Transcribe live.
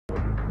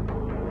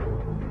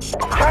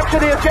Capture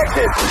the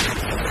objective!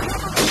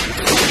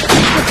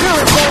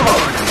 Securing Bravo!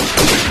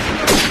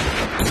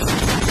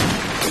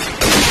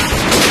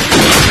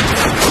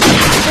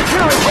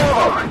 Securing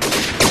Bravo!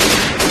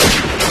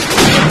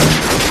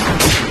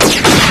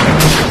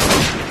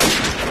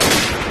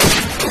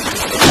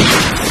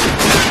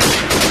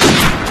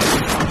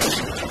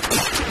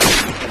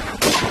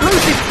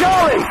 Losing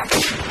Charlie!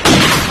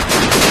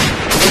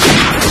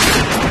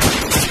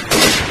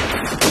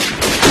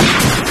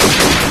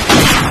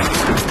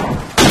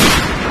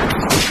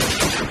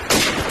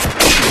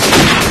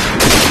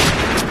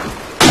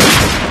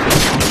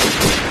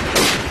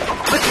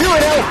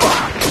 Securing Alpha!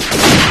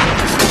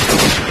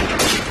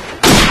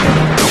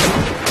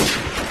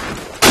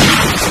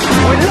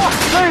 We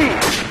lost C!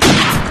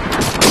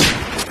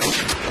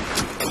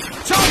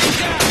 Target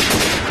down!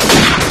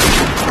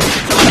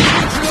 Target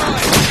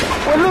neutralized!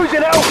 We're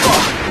losing Alpha!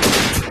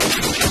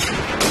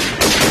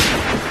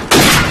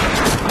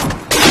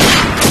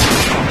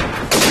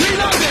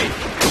 Reloading!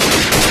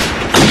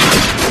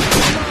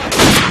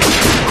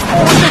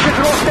 All positions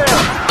locked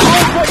down!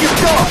 Hold what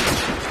you've got!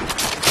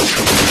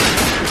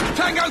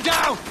 Tango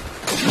down!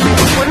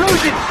 We're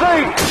losing C!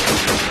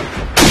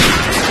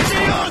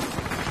 Neon!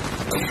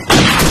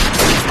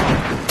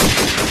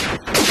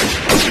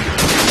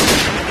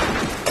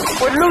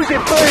 We're losing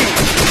B!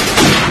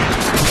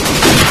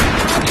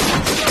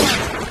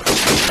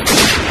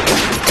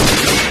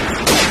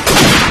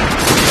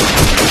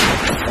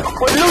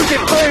 We're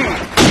losing B!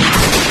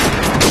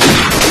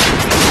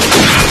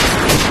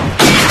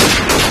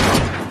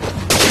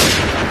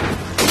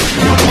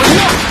 We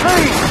lost C!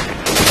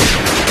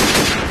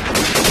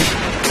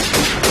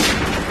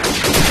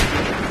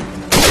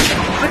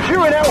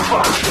 Securing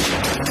Alpha!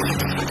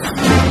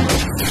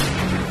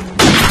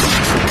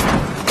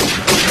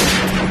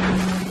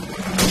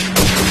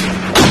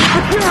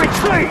 Securing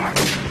C!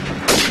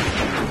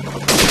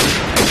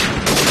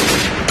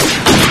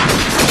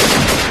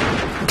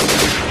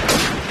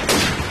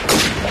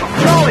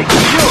 Charlie,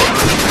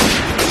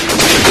 secure!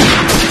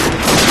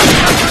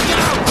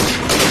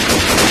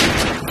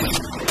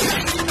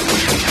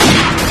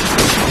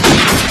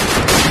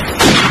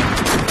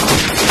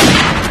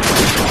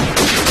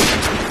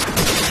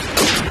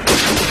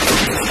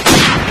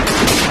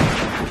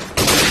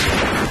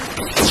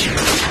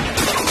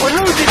 We're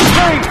losing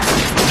C!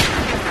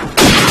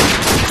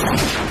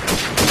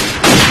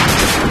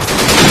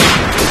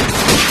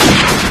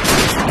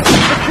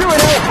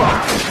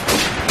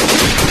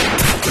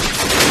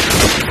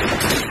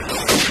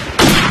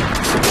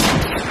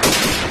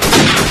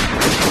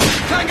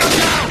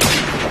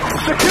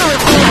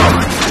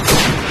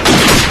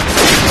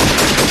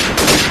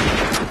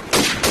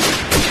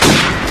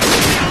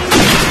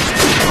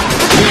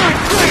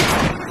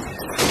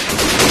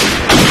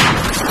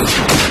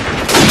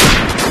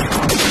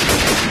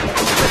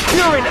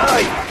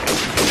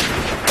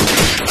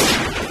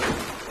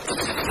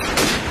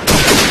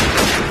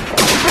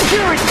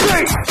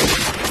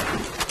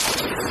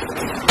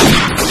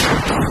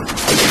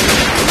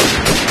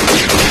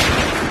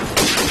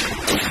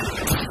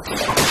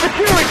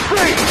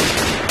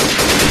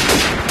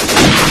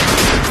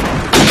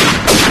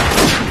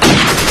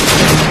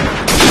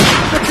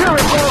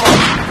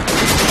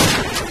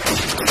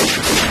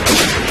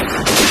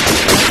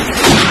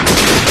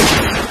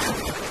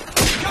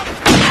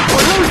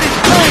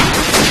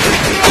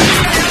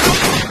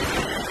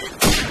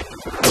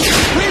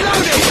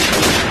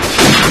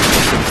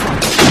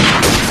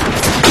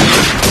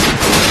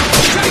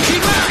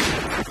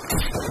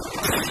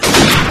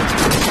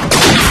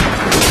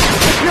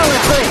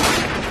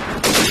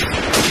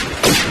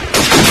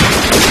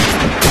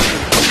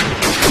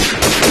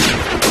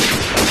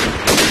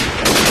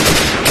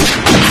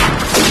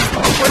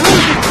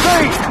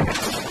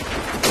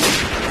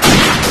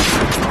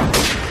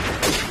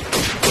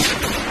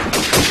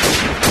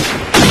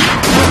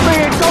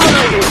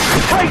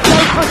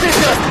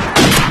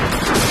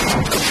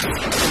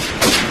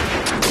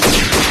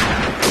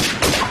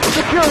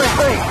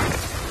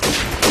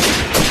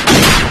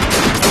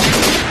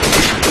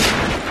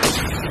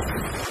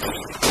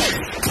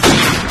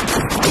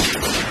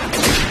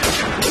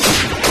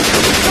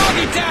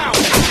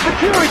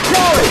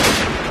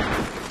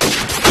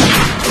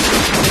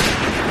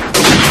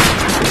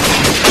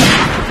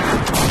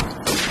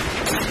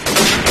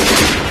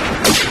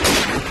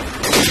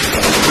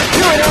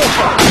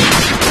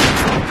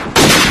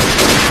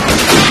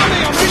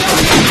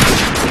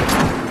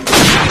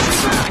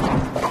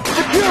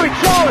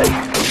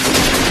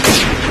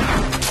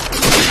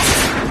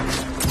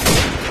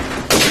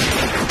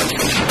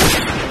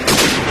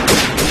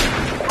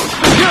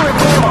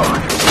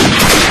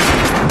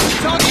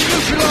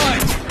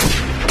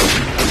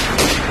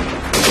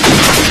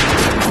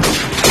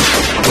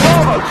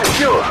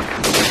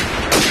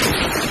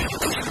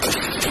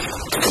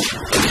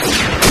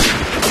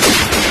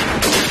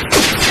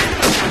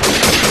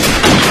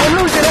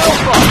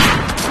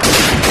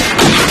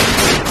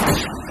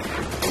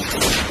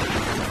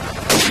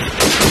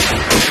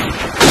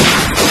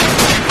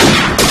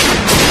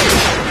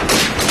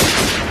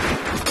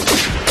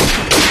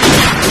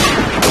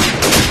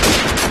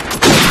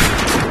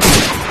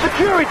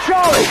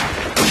 Charlie!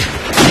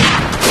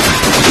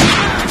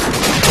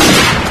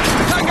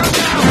 Tango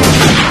down!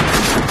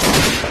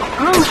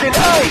 Losing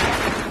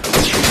A!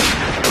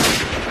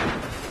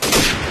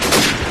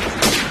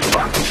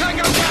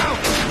 Tango down!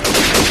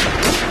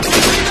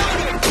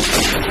 Reloading!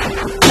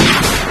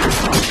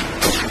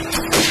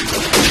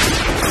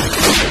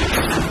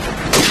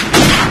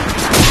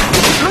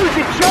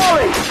 Losing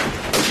Charlie!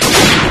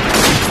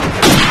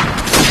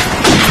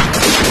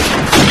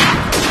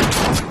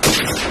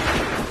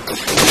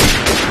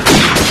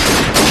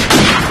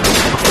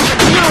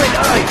 Securing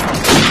A!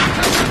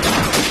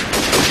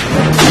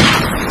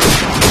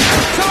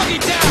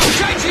 Target down!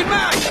 Changing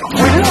mag!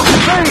 We lost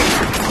B!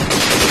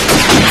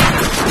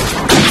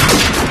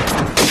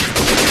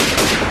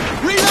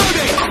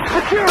 Reloading!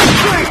 Securing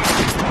C!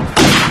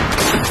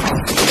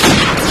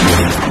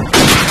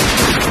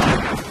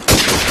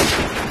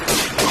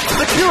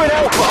 Securing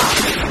Alpha!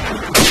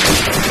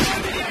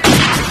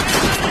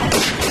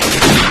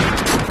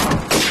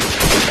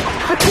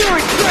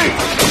 Securing C!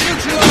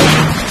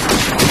 Neutralized!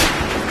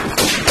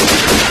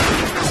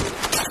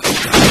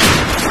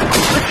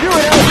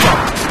 Securing Alpha!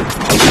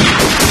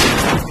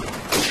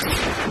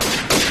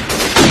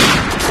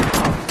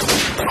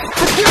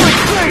 Securing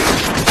C!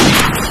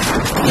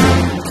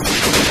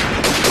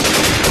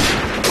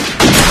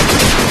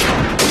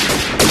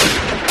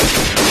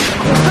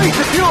 C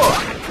secure!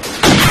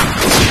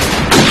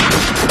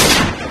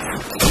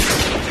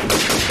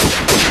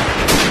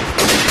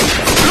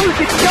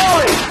 Losing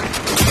Charlie!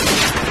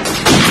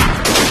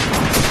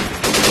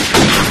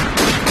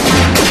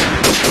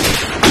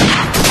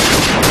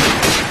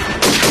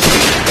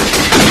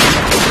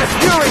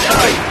 Securing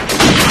A!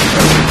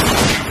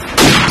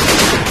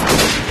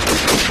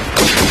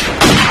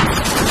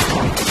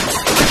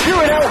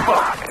 Securing Alpha!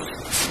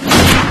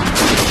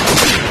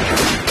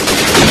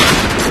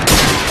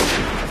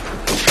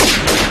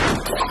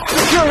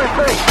 Securing B!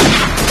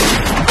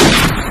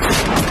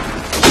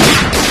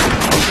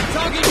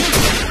 Target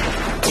neutral!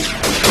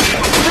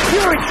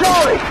 Securing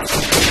Charlie!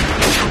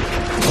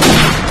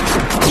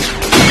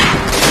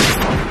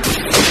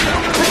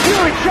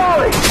 Securing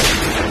Charlie!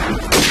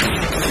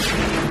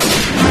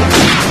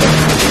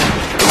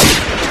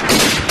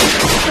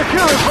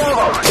 Securing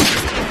Bravo!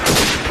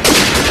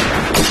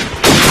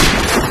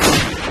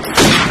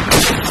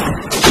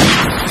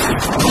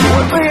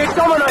 We're being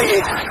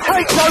dominated!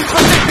 Take those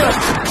positions!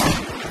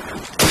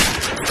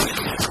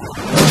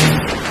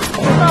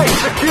 Stay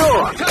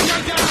secure! Tango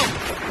down!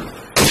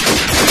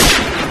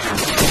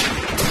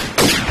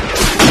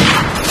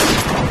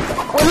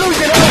 We're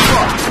losing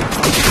Alpha!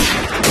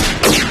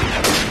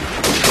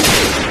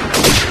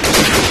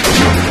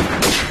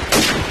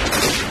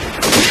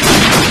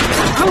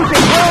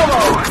 Losing Bravo!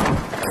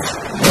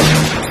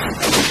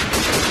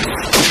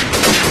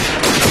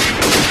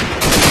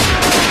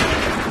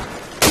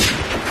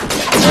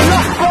 We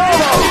lost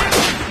Bravo!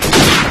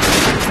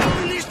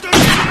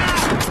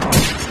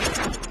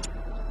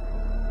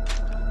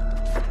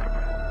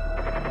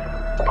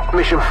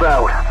 Mission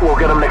failed. We'll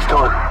get them next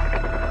time.